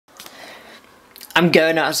I'm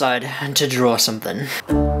going outside to draw something.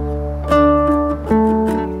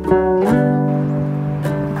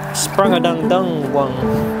 Sprung a dung dung one.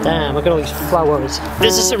 Damn, look at all these flowers.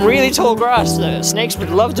 This is some really tall grass that snakes would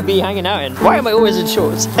love to be hanging out in. Why am I always in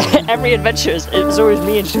shorts? Every adventure it's always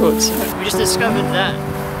me in shorts. We just discovered that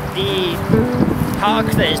the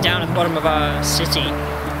park that is down at the bottom of our city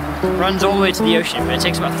runs all the way to the ocean, but it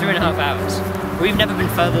takes about 3.5 hours. We've never been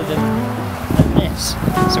further than this.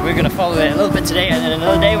 So we're gonna follow it a little bit today, and then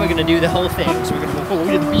another day we're gonna do the whole thing. So we're gonna walk all the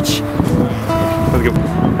way to the beach. Let's go.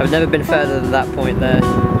 I've never been further than that point there.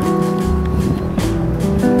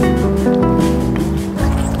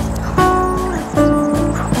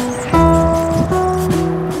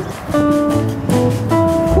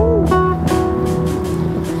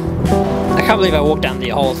 I can't believe I walked down the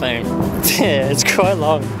whole thing. Yeah, it's quite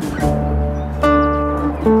long.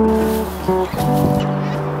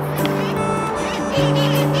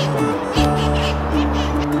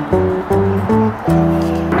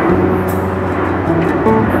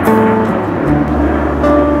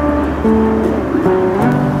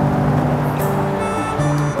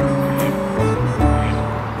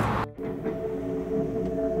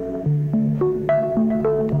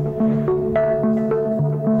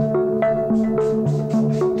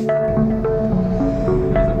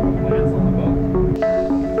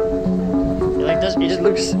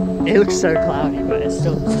 It looks so cloudy, but it's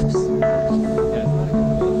still nice.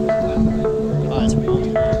 Oh, it's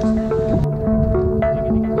warm.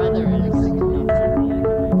 Weather is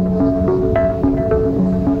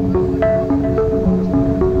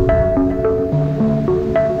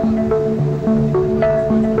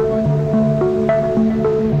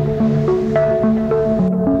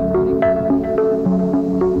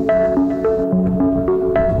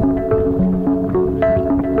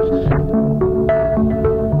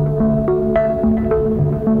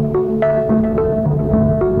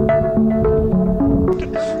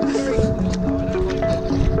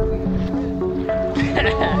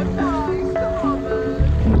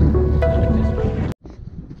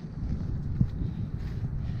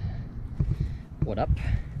What up?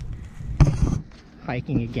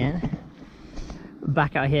 Hiking again.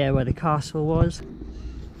 Back out here where the castle was.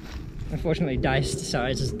 Unfortunately, Dice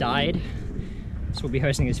decides has died, so we'll be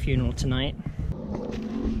hosting his funeral tonight.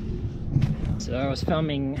 So I was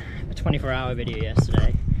filming a 24-hour video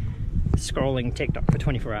yesterday, scrolling TikTok for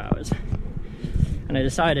 24 hours, and I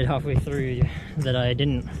decided halfway through that I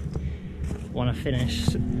didn't want to finish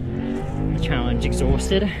the challenge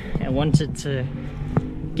exhausted. I wanted to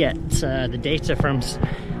get the data from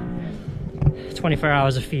 24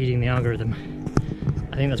 hours of feeding the algorithm.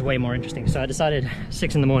 I think that's way more interesting. So I decided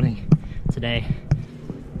 6 in the morning today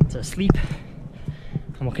to sleep,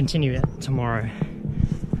 and we'll continue it tomorrow.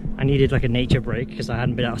 I needed like a nature break because I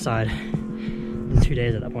hadn't been outside in 2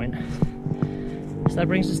 days at that point. So that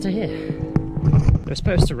brings us to here. It was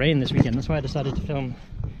supposed to rain this weekend, that's why I decided to film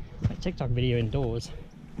a TikTok video indoors.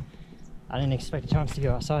 I didn't expect a chance to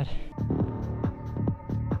go outside.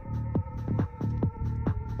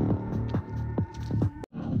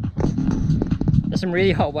 There's some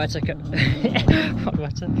really hot weather.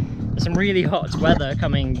 There's some really hot weather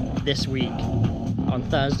coming this week on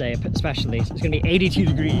Thursday, especially. So it's going to be 82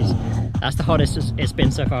 degrees. That's the hottest it's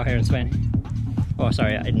been so far here in Spain. Oh,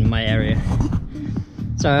 sorry, in my area.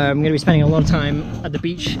 So I'm going to be spending a long time at the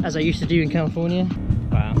beach as I used to do in California.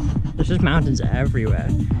 Wow, there's just mountains everywhere.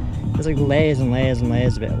 There's like layers and layers and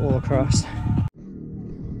layers of it all across.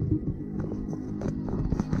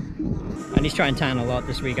 I need to try and tan a lot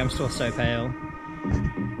this week. I'm still so pale.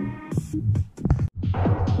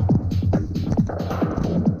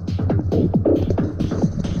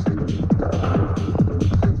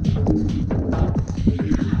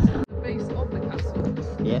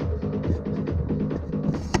 Yeah.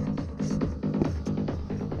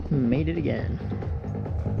 Made it again.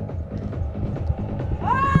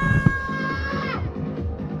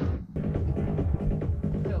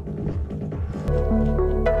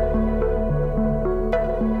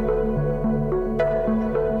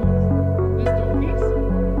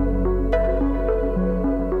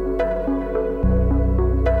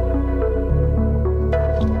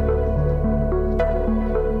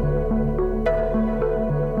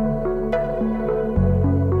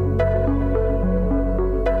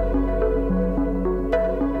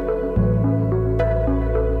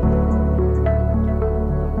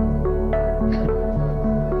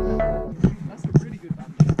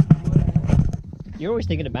 You're always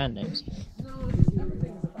thinking of band names. No, just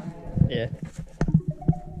everything's a band name. Yeah.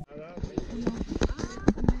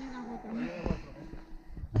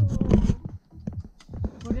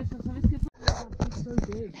 Por eso, ¿sabes qué? Es so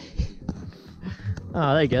big.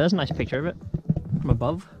 Oh, there you go. That's a nice picture of it from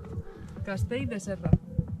above. Castell de Serra.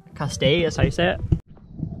 Castell, that's how you say it.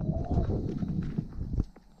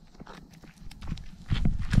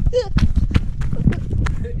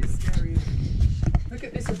 It's scary. Look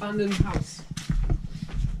at this abandoned house.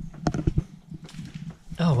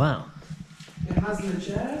 Oh wow. It has the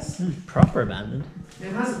chairs. Proper abandoned.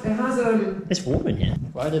 It has It's warm in here.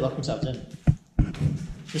 Why do they lock themselves in?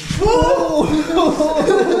 Just... I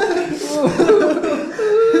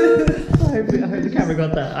hope the camera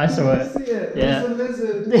got that. I saw it. See it? Yeah. It's a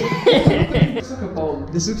lizard. It looks like a bomb.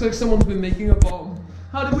 This looks like someone's been making a bomb.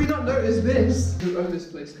 How did we not notice this? Who own this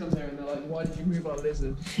place come here and they're like, why did you move our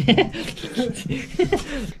lizard?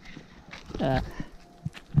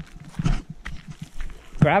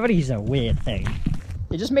 Gravity's a weird thing.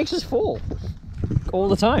 It just makes us fall all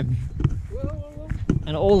the time.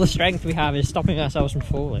 And all the strength we have is stopping ourselves from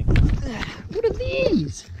falling. What are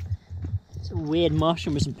these? It's a weird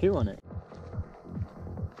mushroom with some poo on it.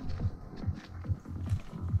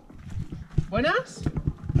 Buenas?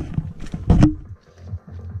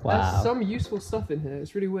 Wow. There's some useful stuff in here.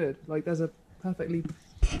 It's really weird. Like there's a perfectly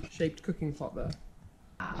shaped cooking pot there.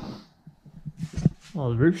 Well,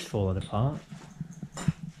 the roof's falling apart.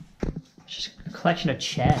 It's just a collection of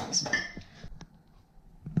chairs.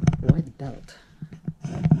 Why the belt?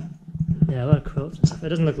 Yeah, a lot of quilts and stuff. It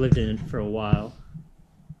doesn't look lived in for a while.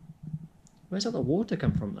 Where's all the water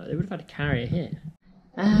come from though? They would have had to carry it here.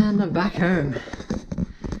 And I'm back home.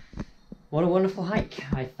 What a wonderful hike.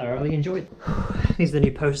 I thoroughly enjoyed it. These are the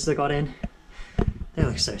new posters I got in. They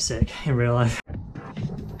look so sick in real life.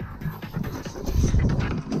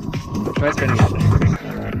 Try spinning it.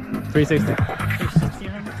 360.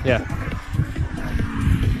 Yeah.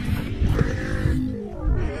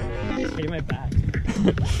 It's hitting my back.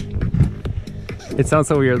 It sounds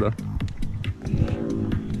so weird though.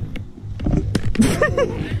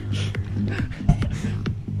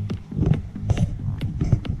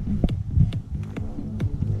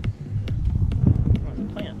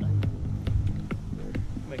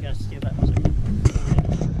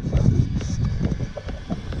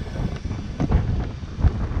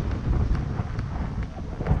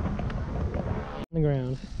 The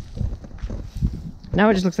ground. Now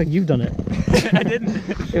it just looks like you've done it. I didn't.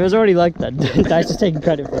 It was already like that. Dice is taking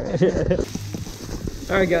credit for it.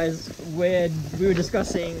 Alright guys, we were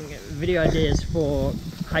discussing video ideas for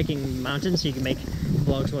hiking mountains so you can make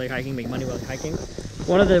vlogs while you're hiking, make money while you're hiking.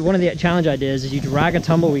 One of the challenge ideas is you drag a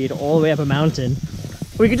tumbleweed all the way up a mountain.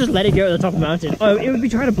 Or you could just let it go at the top of the mountain. Oh, it would be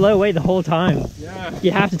trying to blow away the whole time. Yeah.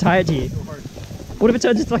 You'd have to tie it to you. So hard. What if it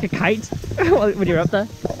turns into like a kite when you're up there?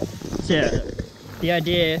 So yeah, the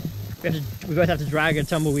idea, we both have to drag a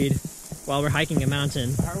tumbleweed while we're hiking a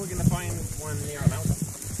mountain. How are we gonna find one near a mountain?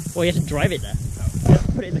 Well, you have to drive it there.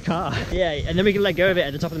 Put it in the car. Yeah, and then we can let go of it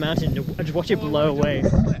at the top of the mountain and just watch it blow away.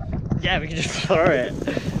 Yeah, we can just throw it.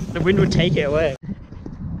 The wind would take it away.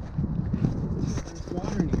 There's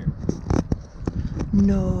water in here.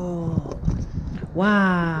 No.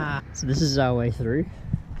 Wow. So this is our way through.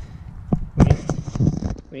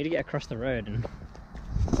 We need to get across the road and...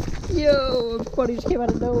 Yo, a body just came out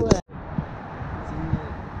of nowhere. It's in the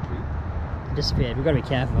tree. It disappeared. We've got to be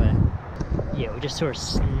careful here. Yeah, we just saw a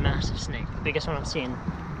massive snake. The biggest one I've seen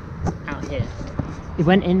out here. It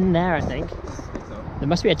went in there, I think. So. There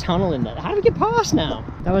must be a tunnel in there. How do we get past now?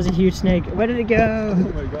 That was a huge snake. Where did it go?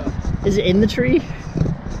 Oh my god. Is it in the tree?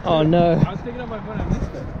 Oh no. I was picking up my phone, I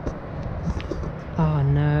missed it. Oh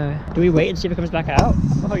no. Do we wait and see if it comes back out?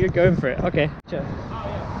 Oh, you're going for it. Okay. Sure. Oh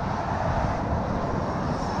yeah.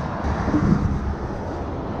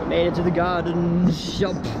 We made it to the garden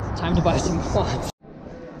shop. Time to buy some plants.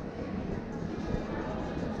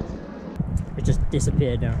 It just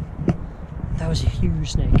disappeared now. That was a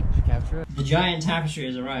huge snake. Did you capture it? The giant tapestry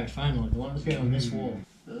has arrived finally. The one that's been on this wall.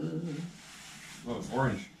 Oh, it's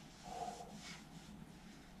orange.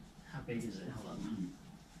 How big is it? Hold on.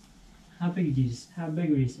 How big would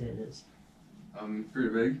you say it is? Pretty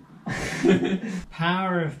big.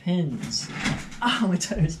 Power of pins. Oh, my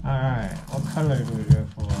toes. Alright, what color do we go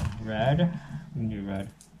for? Red? We can do red.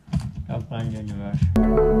 Don't blend in the rush.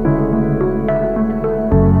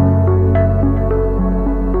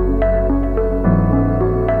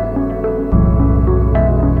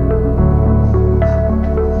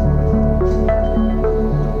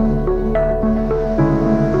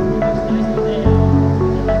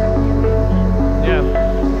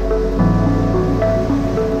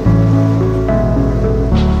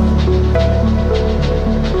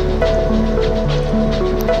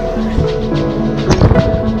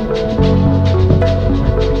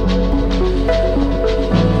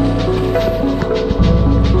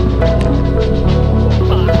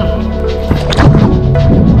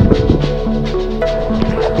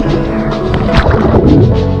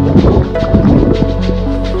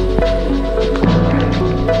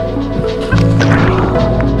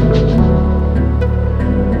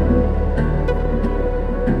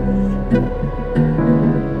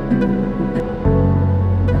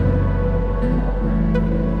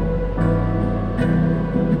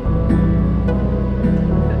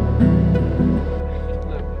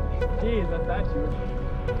 is a statue.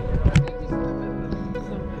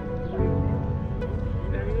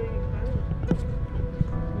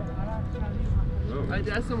 I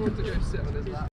dare someone to go sit on his lap.